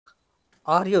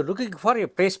Are you looking for a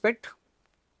placement,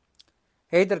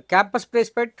 either campus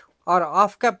placement or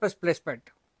off campus placement?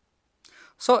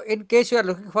 So, in case you are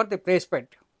looking for the placement,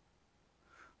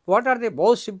 what are the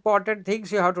most important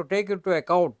things you have to take into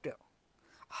account?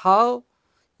 How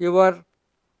your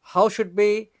how should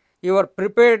be your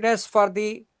preparedness for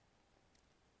the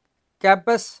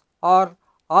campus or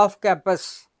off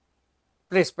campus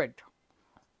placement?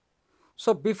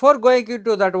 So, before going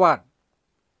into that one,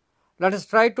 let us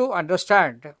try to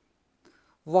understand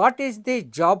what is the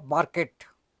job market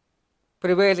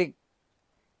prevailing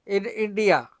in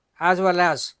India as well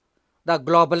as the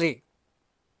globally.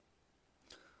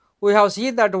 We have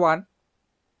seen that one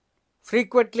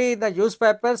frequently in the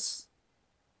newspapers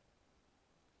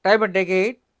time and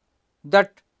again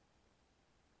that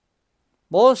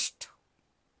most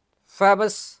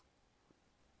famous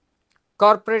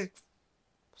corporate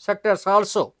sectors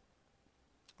also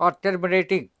are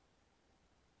terminating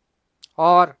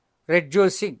or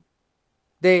reducing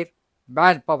their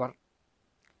manpower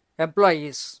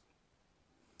employees.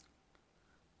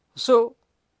 So,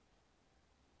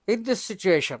 in this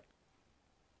situation,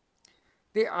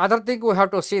 the other thing we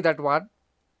have to see that one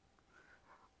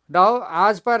now,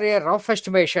 as per a rough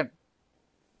estimation,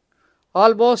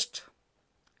 almost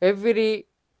every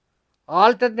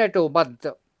alternative month,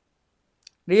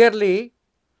 nearly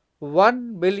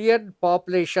 1 million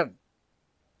population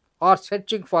are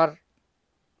searching for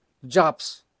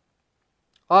jobs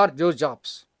or new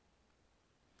jobs.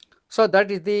 So,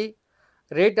 that is the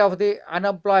rate of the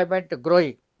unemployment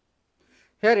growing.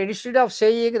 Here, instead of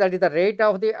saying that is the rate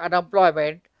of the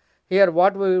unemployment, here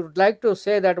what we would like to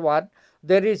say that one,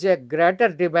 there is a greater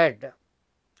demand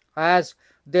as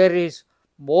there is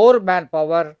more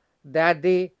manpower than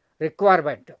the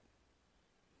requirement.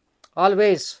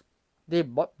 Always the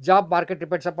job market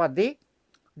depends upon the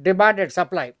demand and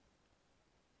supply.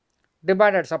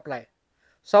 Demand and supply.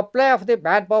 Supply of the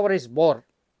manpower is more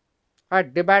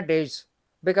and demand is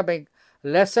becoming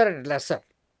lesser and lesser.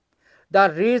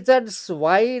 The reasons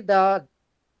why the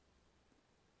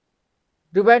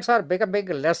demands are becoming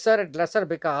lesser and lesser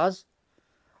because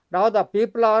now the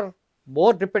people are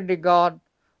more depending on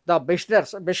the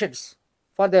machines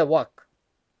for their work.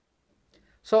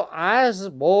 So as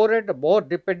more and more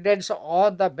dependence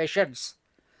on the machines,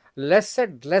 less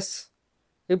and less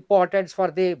importance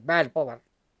for the manpower.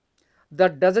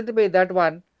 That doesn't mean that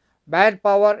one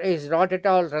manpower is not at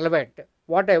all relevant.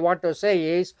 What I want to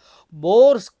say is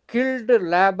more skilled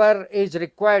labor is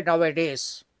required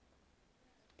nowadays.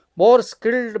 More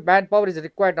skilled manpower is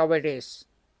required nowadays.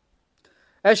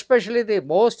 Especially the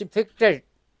most affected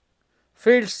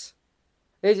fields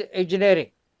is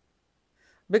engineering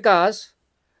because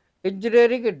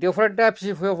engineering in different types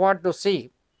if you want to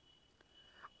see.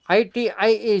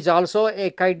 ITI is also a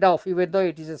kind of, even though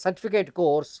it is a certificate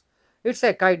course, it's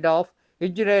a kind of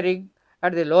engineering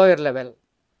at the lower level.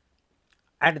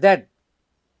 And then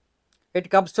it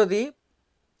comes to the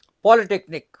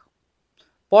polytechnic.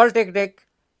 Polytechnic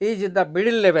is in the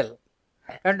middle level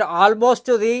and almost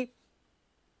to the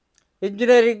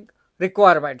engineering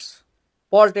requirements.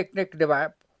 Polytechnic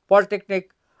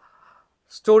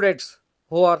students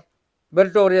who are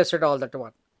meritorious and all that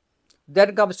one.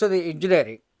 Then comes to the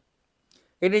engineering.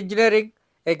 In engineering,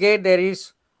 again there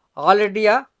is all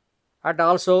India and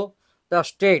also the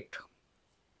state.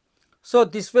 So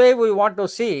this way we want to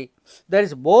see there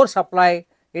is more supply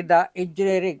in the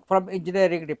engineering from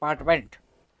engineering department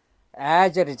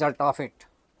as a result of it.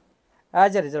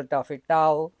 As a result of it,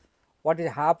 now what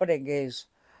is happening is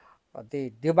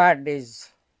the demand is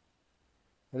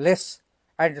less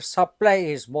and supply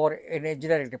is more in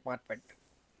engineering department.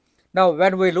 Now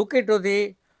when we look into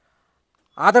the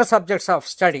other subjects of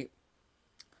study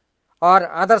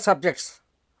or other subjects,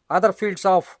 other fields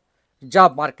of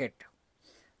job market,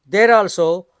 there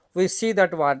also we see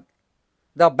that one,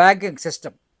 the banking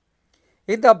system.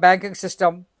 In the banking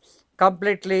system,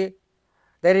 completely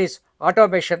there is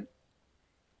automation,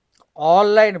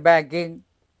 online banking,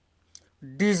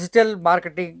 digital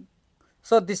marketing.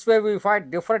 So this way we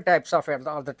find different types of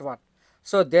all that one.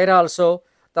 So there also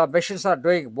the machines are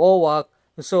doing more work,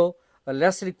 so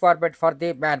less requirement for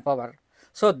the manpower.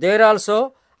 So there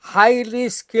also highly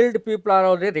skilled people are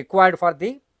only required for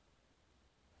the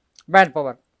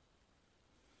manpower.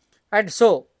 And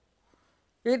so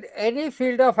in any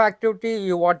field of activity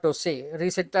you want to see,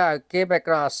 recently I came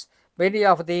across many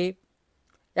of the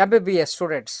MBBS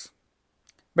students,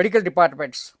 medical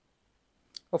departments,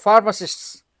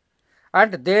 pharmacists,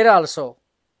 and there also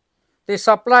the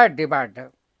supply and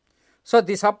demand. So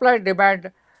the supply and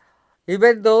demand,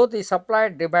 even though the supply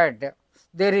and demand,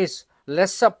 there is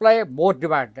less supply, more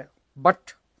demand,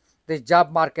 but the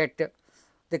job market,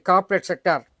 the corporate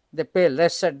sector, they pay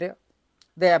less and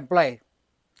they employ.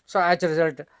 So as a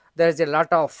result, there is a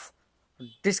lot of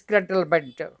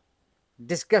disgruntlement,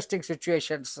 disgusting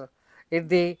situations in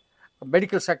the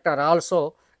medical sector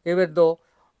also, even though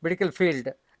medical field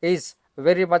is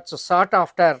very much sought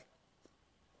after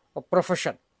a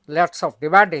profession. Lots of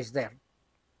demand is there.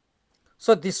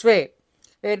 So this way,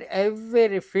 in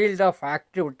every field of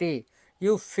activity,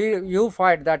 you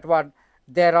find that one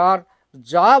there are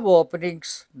job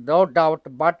openings, no doubt,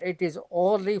 but it is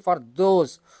only for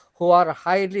those who are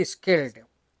highly skilled.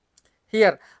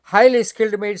 Here, highly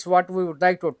skilled means what we would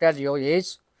like to tell you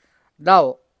is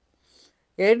now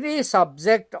any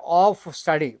subject of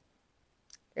study,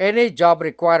 any job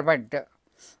requirement,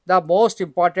 the most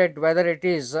important whether it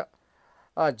is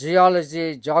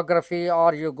geology, geography,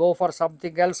 or you go for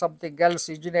something else,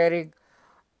 engineering,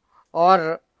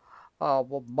 or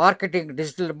marketing,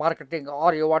 digital marketing,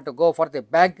 or you want to go for the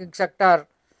banking sector,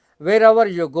 wherever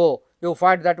you go, you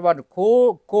find that one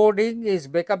coding is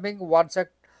becoming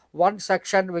one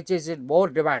section which is in more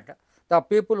demand. The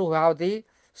people who have the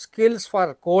skills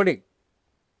for coding,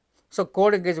 so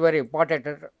coding is very important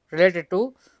related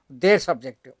to their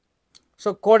subject.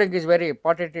 So coding is very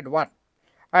important in one.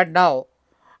 And now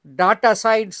data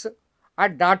science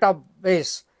and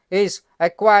database is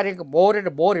acquiring more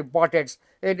and more importance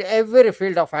in every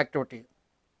field of activity.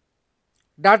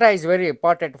 Data is very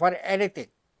important for anything.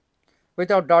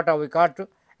 Without data, we can't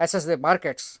assess the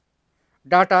markets.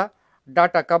 Data,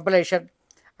 data compilation,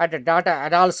 and data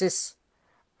analysis,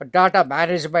 data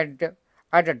management,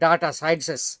 and data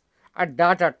sciences, and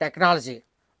data technology.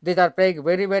 These are playing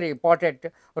very important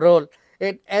role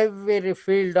in every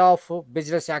field of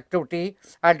business activity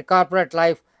and corporate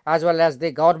life as well as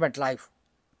the government life.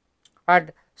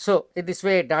 And so, in this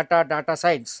way, data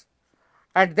science,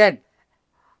 and then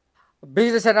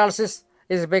business analysis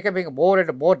is becoming more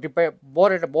and more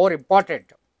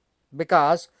important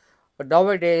because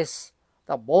nowadays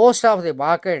the most of the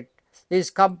market is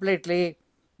completely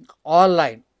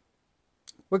online.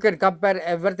 We can compare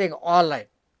everything online.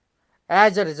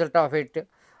 As a result of it,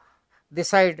 this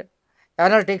side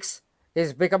analytics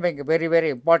is becoming very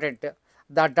important.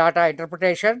 The data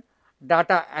interpretation,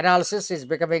 data analysis is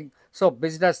becoming, so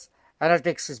business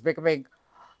analytics is becoming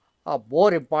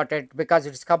more important because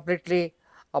it is completely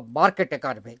a market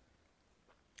economy.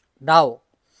 Now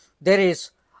there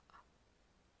is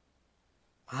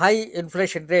high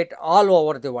inflation rate all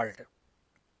over the world,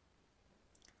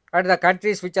 and the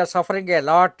countries which are suffering a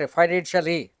lot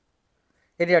financially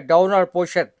in a downward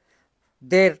position,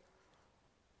 there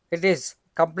it is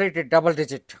completely double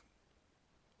digit.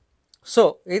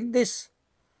 So in this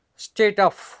state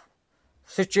of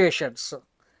situations,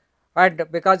 and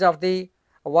because of the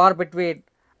war between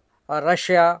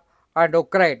Russia and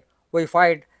Ukraine, we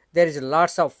find there is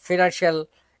lots of financial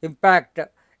impact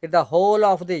in the whole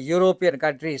of the European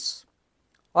countries,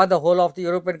 on the whole of the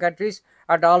European countries,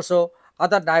 and also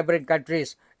other neighboring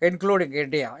countries, including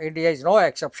India. India is no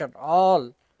exception.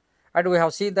 All, and we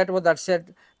have seen that one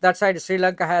that side Sri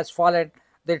Lanka has fallen,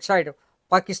 that side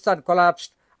Pakistan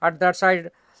collapsed, and that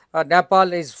side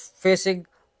Nepal is facing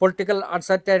political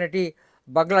uncertainty.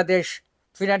 Bangladesh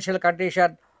financial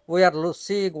condition, we are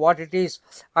seeing what it is,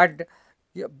 and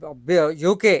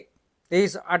UK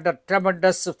is under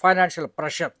tremendous financial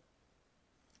pressure.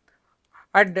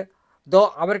 And though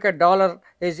American dollar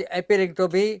is appearing to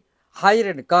be higher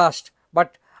in cost,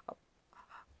 but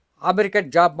American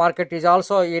job market is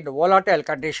also in volatile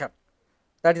condition.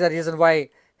 That is the reason why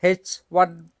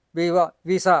H1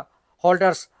 visa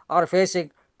holders are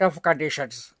facing tough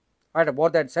conditions, and more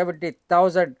than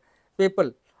 70,000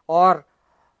 people are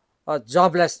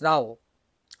jobless now,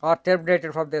 are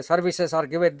terminated from their services, or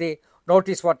given the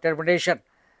notice for termination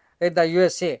in the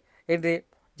USA in the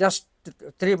just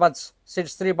 3 months,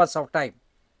 since 3 months of time.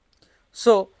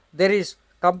 So there is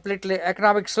completely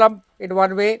economic slump in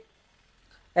one way,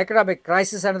 economic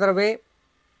crisis another way.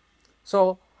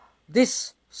 So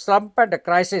this slump and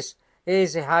crisis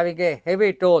is having a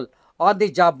heavy toll on the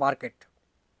job market.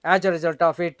 As a result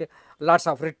of it, lots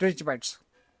of retrenchments,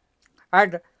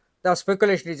 and the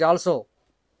speculation is also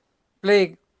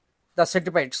playing the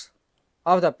sentiments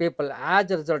of the people.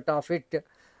 As a result of it,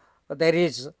 there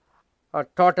is a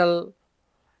total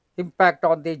impact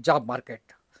on the job market.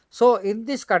 So in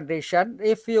this condition,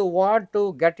 if you want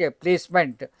to get a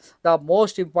placement, the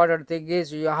most important thing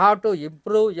is you have to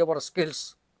improve your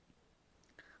skills.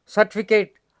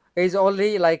 Certificate is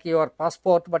only like your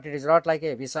passport, but it is not like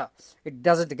a visa. It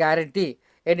doesn't guarantee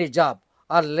any job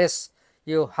unless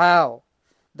you have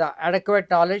the adequate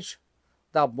knowledge,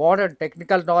 the modern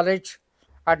technical knowledge,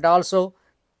 and also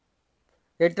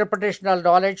interpretational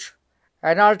knowledge,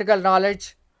 analytical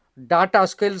knowledge, data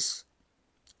skills,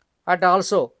 and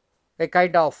also a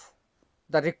kind of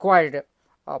the required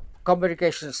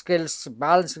communication skills,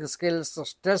 balancing skills,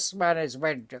 stress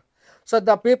management. So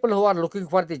the people who are looking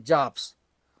for the jobs,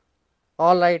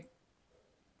 online,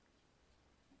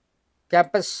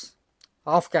 campus,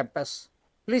 off campus,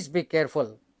 please be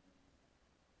careful.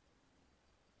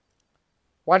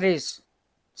 One is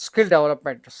skill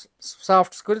development,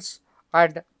 soft skills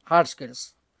and hard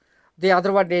skills. The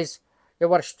other one is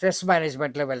your stress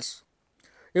management levels.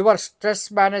 Your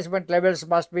stress management levels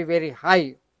must be very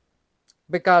high,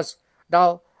 because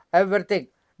now everything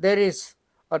there is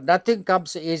nothing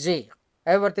comes easy.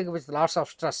 Everything with lots of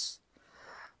stress.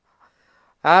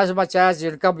 As much as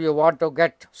income you want to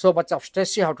get, so much of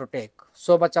stress you have to take,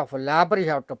 so much of labor you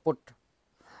have to put,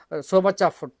 so much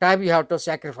of time you have to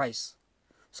sacrifice.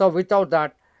 So without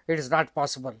that, it is not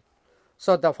possible.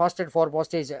 So the first and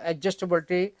foremost is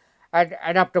adjustability and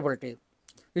adaptability.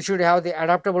 You should have the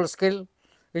adaptable skill.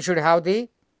 You should have the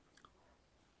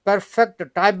perfect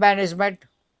time management,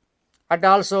 and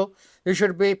also you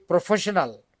should be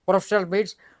professional. Professional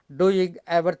means doing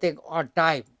everything on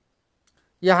time.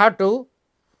 You have to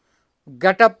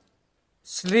get up,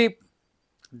 sleep,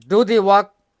 do the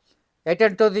work,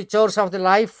 attend to the chores of the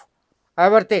life,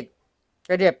 everything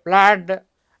in a planned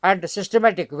and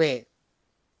systematic way.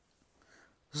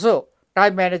 So,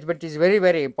 time management is very,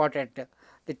 very important.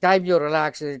 The time you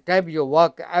relax, the time you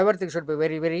work, everything should be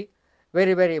very, very,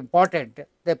 very, very important.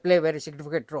 They play a very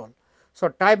significant role. So,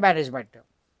 time management,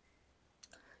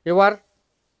 your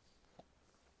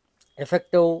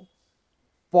effective,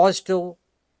 positive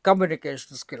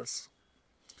communication skills,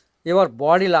 your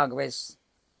body language,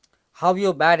 how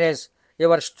you manage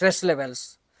your stress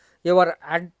levels, your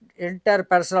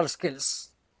interpersonal skills,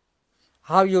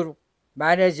 how you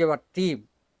manage your team.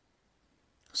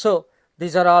 So,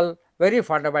 these are all very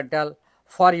fundamental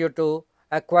for you to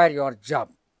acquire your job.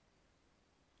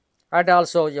 And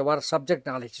also your subject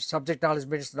knowledge. Subject knowledge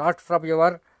means not from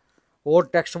your own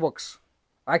textbooks,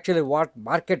 actually what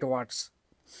market wants,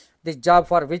 the job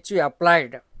for which you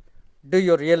applied. Do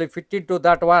you really fit into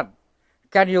that one?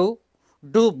 Can you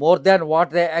do more than what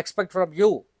they expect from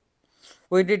you?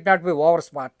 We need not be over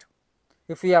smart.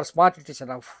 If we are smart, it is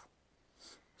enough.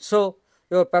 So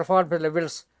your performance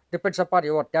levels depends upon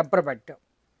your temperament.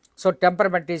 So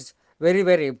temperament is very,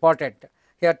 very important.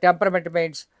 Here temperament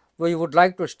means we would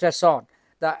like to stress on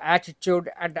the attitude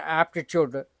and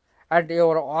aptitude and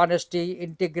your honesty,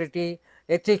 integrity,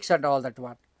 ethics and all that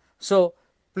one. So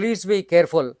please be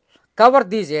careful. Cover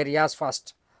these areas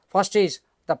first. First is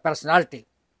the personality.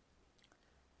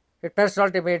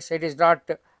 Personality means it is not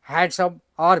handsome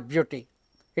or beauty.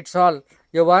 It's all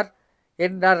your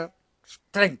inner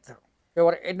strength,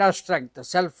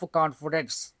 self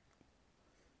confidence,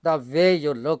 the way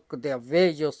you look, the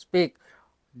way you speak.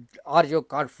 Are you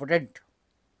confident?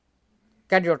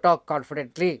 Can you talk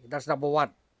confidently? That's number one.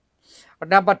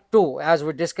 Number two, as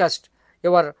we discussed,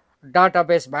 your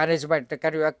database management.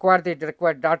 Can you acquire the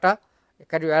required data?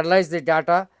 Can you analyze the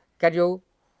data? Can you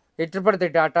interpret the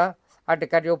data? And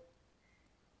can you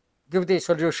give the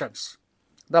solutions?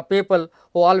 The people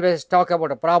who always talk about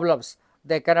the problems,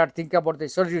 they cannot think about the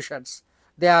solutions.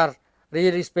 They are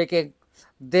really speaking,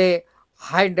 they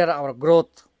hinder our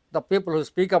growth. The people who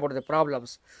speak about the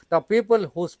problems, the people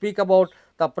who speak about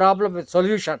the problem with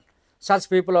solution, such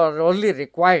people are only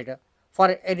required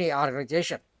for any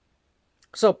organization.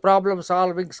 So problem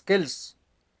solving skills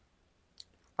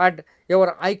and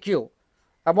your IQ,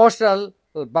 emotional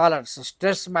balance,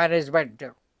 stress management,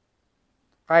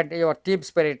 and your team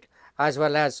spirit, as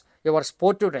well as your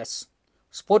sportiveness.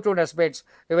 Sportiveness means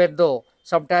even though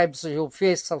sometimes you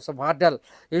face some hurdle,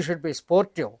 you should be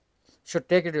sportive. You should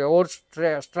take it your own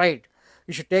stride.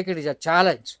 You should take it as a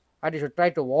challenge and you should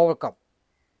try to overcome.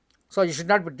 So you should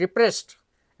not be depressed.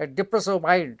 A depressive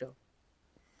mind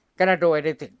cannot do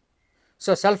anything.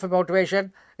 So self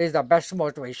motivation is the best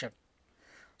motivation.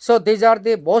 So these are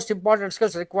the most important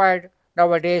skills required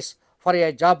nowadays for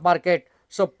a job market.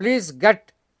 So please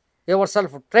get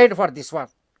yourself trained for this one.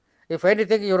 If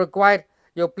anything you require,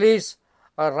 you please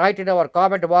write in our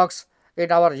comment box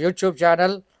in our YouTube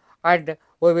channel, and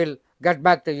we will get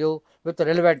back to you with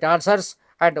relevant answers,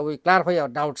 and we clarify your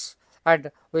doubts,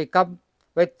 and we come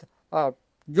with a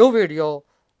new video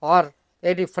or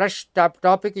any fresh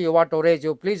topic you want to raise,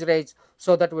 you please raise,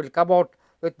 so that we will come out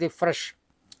with the fresh.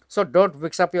 So don't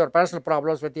mix up your personal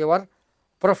problems with your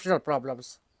professional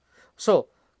problems. So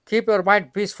keep your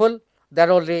mind peaceful,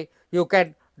 then only you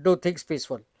can do things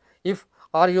peaceful. If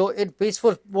are you in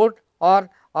peaceful mood or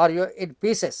are you in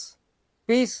pieces?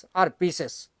 Peace or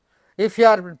pieces? If you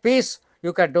are in peace,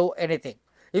 you can do anything.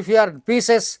 If you are in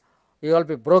pieces, you will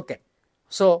be broken.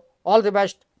 So, all the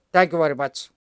best. Thank you very much.